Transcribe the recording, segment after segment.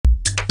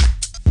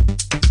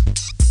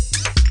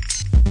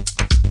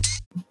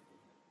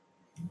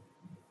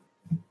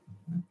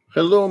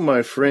Hello,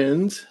 my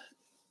friends,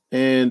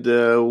 and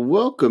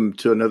welcome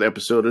to another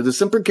episode of the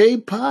Semper K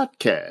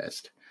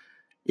podcast.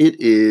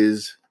 It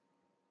is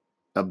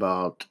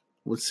about,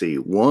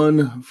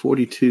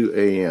 1:42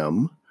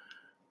 a.m.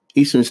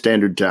 Eastern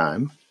Standard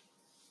Time,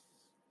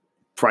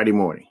 Friday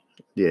morning.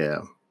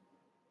 Yeah.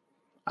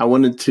 I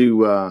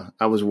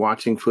was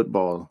watching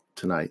football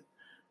tonight.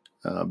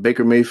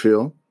 Baker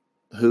Mayfield,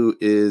 who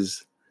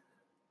is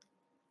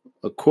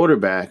a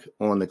quarterback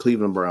on the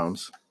Cleveland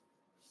Browns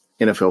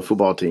NFL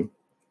football team,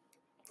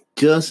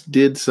 just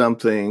did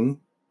something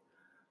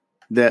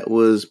that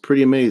was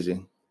pretty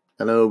amazing.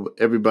 I know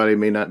everybody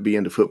may not be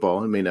into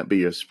football. It may not be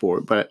your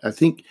sport, but I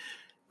think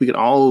we can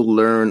all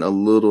learn a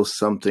little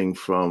something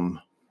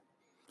from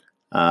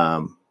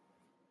the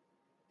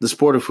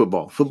sport of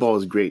football. Football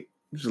is great.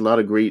 There's a lot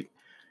of great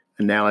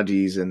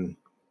analogies and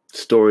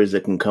stories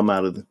that can come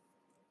out of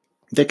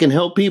that can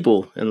help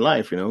people in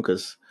life,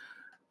 because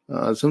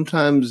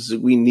sometimes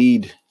we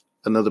need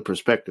another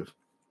perspective.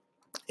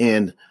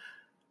 And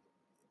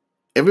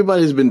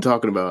everybody's been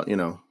talking about,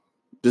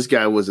 this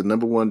guy was the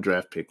number one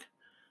draft pick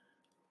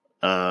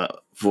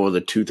for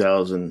the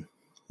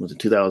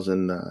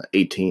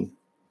 2018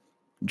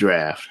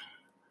 draft.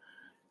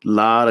 A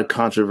lot of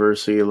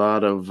controversy, a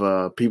lot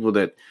of people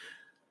that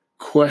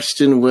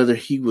questioned whether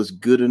he was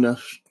good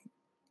enough.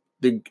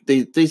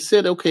 They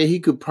said, okay, he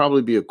could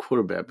probably be a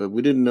quarterback, but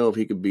we didn't know if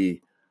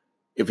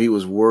he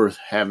was worth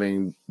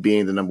being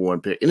the number one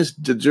pick. And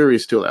the jury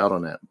is still out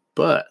on that.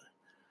 But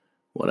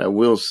what I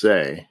will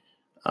say,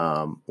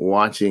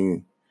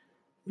 watching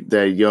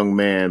that young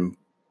man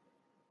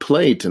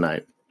play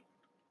tonight,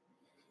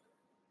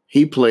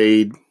 he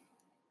played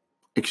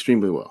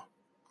extremely well.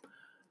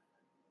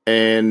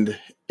 And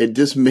it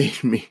just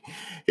made me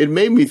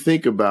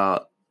think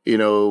about,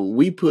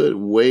 we put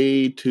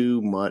way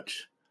too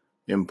much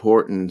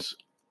importance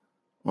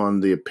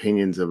on the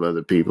opinions of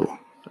other people.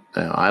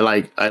 I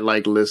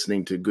like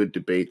listening to good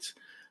debates.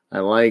 I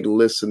like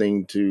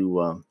listening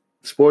to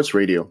sports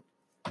radio,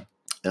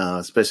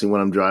 especially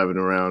when I'm driving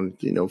around,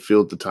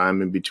 filled the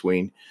time in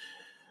between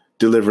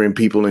delivering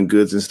people and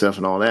goods and stuff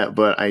and all that.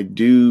 But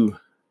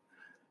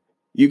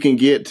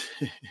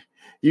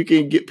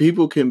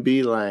people can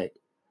be like,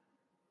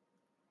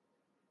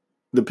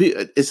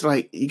 it's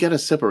like you got to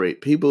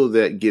separate people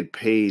that get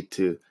paid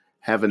to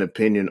have an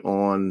opinion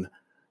on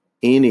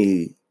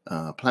any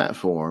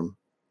platform.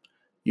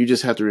 You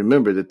just have to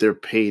remember that they're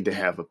paid to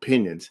have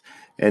opinions.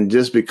 And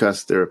just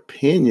because their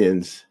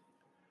opinions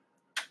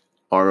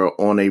are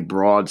on a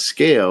broad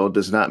scale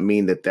does not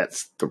mean that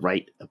that's the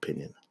right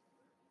opinion.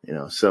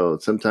 So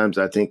sometimes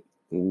I think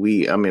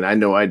I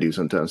know I do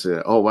sometimes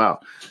say, oh, wow,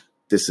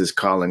 this is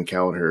Colin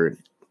Cowherd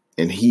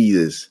and he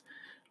does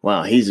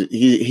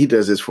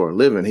this for a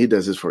living. He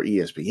does this for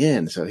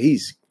ESPN. So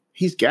he's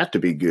got to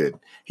be good.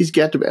 He's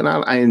got to be, and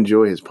I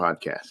enjoy his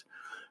podcast.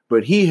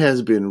 But he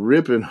has been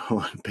ripping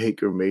on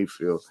Baker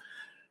Mayfield,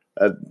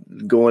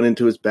 going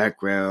into his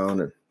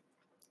background and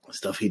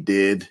stuff he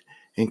did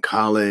in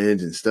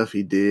college and stuff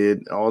he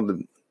did,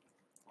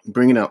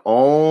 bringing out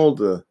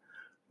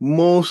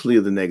mostly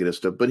of the negative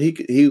stuff. But he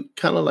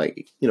kind of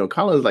like,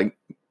 Colin is like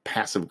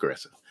passive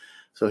aggressive.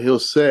 So he'll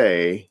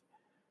say,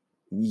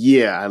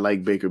 yeah, I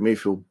like Baker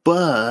Mayfield,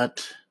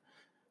 but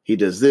he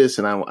does this,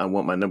 and I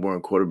want my number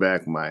one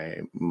quarterback, my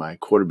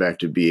quarterback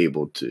to be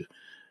able to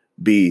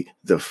be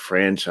the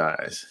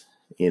franchise,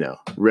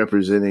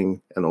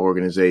 representing an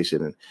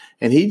organization.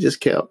 And he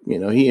just kept,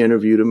 he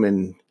interviewed him,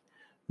 and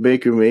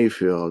Baker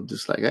Mayfield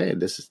just like, hey,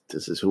 this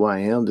is who I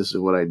am. This is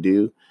what I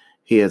do.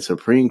 He had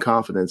supreme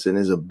confidence in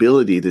his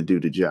ability to do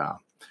the job.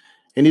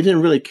 And he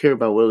didn't really care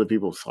about what other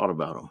people thought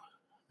about him.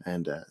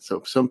 And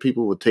so some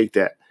people would take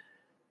that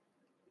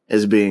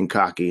as being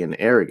cocky and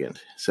arrogant.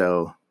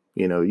 So,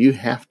 you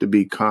have to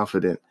be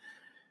confident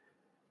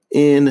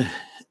in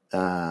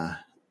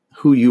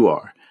who you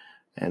are.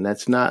 And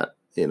that's not,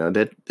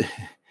 that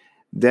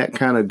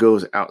kind of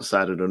goes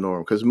outside of the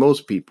norm, because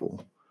most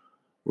people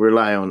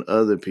rely on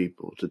other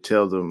people to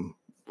tell them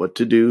what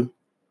to do,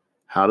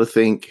 how to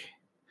think,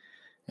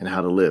 and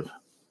how to live.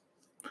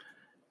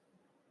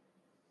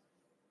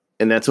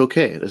 And that's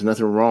okay. There's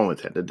nothing wrong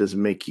with that. That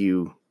doesn't make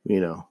you,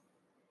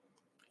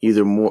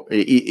 either more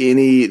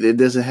it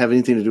doesn't have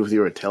anything to do with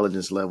your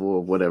intelligence level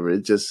or whatever.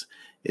 It's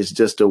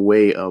just a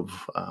way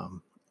of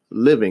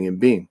living and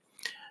being.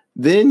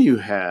 Then you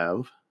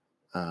have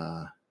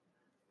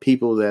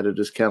people that are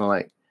just kind of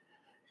like,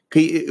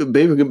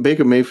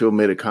 Baker Mayfield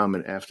made a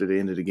comment after the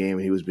end of the game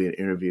and he was being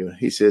interviewed.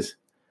 He said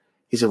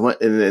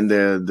what? And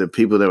then the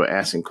people that were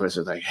asking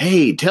questions like,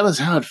 hey, tell us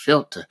how it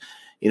felt to,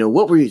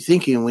 what were you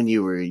thinking when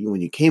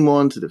you came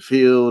onto the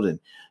field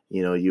and,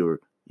 you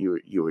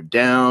were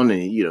down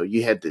and,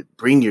 you had to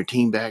bring your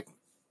team back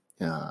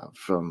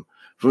from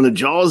the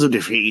jaws of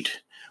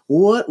defeat.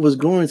 What was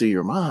going through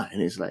your mind?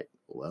 And he's like,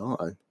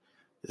 well,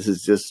 this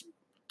is just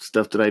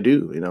stuff that I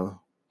do,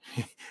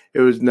 It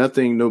was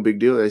nothing, no big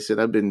deal. I said,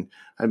 I've been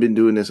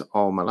doing this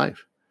all my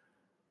life.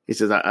 He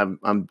says,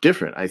 I'm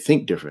different. I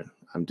think different.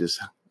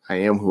 I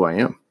am who I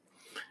am.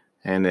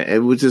 And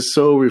it was just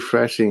so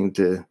refreshing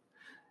to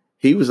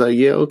he was like,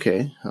 yeah,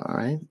 okay, all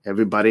right.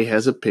 Everybody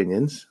has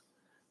opinions,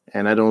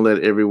 and I don't let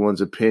everyone's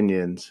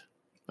opinions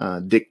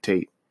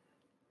dictate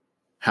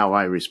how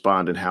I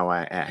respond and how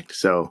I act.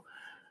 So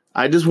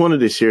I just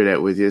wanted to share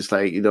that with you. It's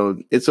like,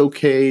 it's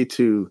okay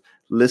to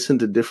listen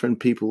to different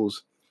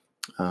people's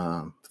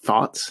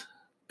thoughts,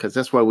 because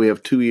that's why we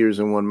have 2 ears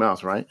and 1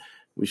 mouth, right?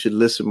 We should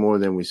listen more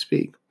than we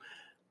speak.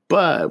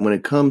 But when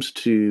it comes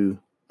to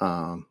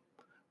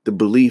the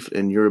belief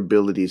in your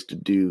abilities to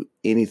do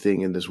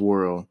anything in this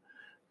world,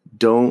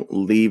 don't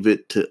leave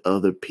it to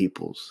other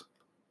people's,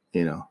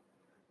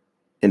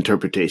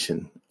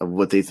 interpretation of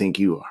what they think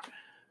you are.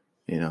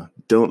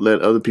 Don't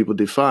let other people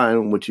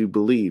define what you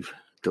believe.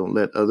 Don't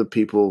let other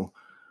people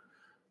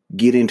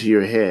get into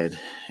your head.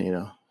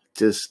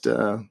 Just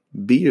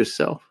be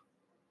yourself.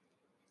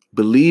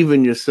 Believe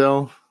in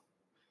yourself.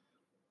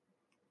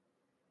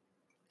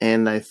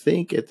 And I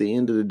think at the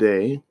end of the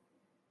day,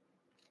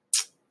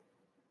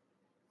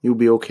 you'll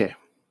be okay.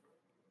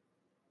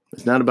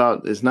 It's not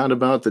about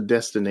the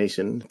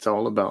destination. It's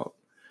all about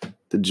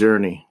the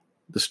journey,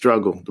 the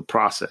struggle, the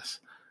process.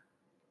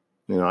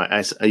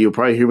 You'll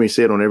probably hear me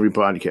say it on every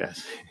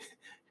podcast.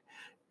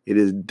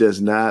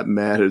 Does not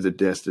matter the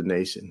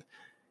destination.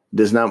 It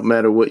does not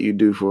matter what you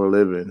do for a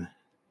living.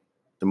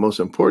 The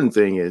most important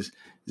thing is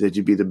that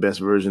you be the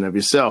best version of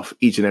yourself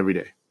each and every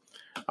day.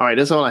 All right,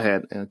 that's all I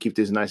had. I'll keep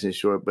this nice and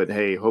short. But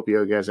hey, hope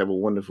you guys have a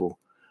wonderful,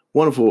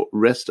 wonderful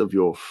rest of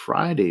your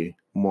Friday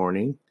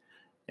morning.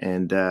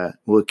 And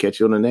we'll catch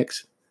you on the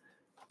next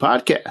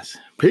podcast.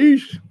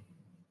 Peace.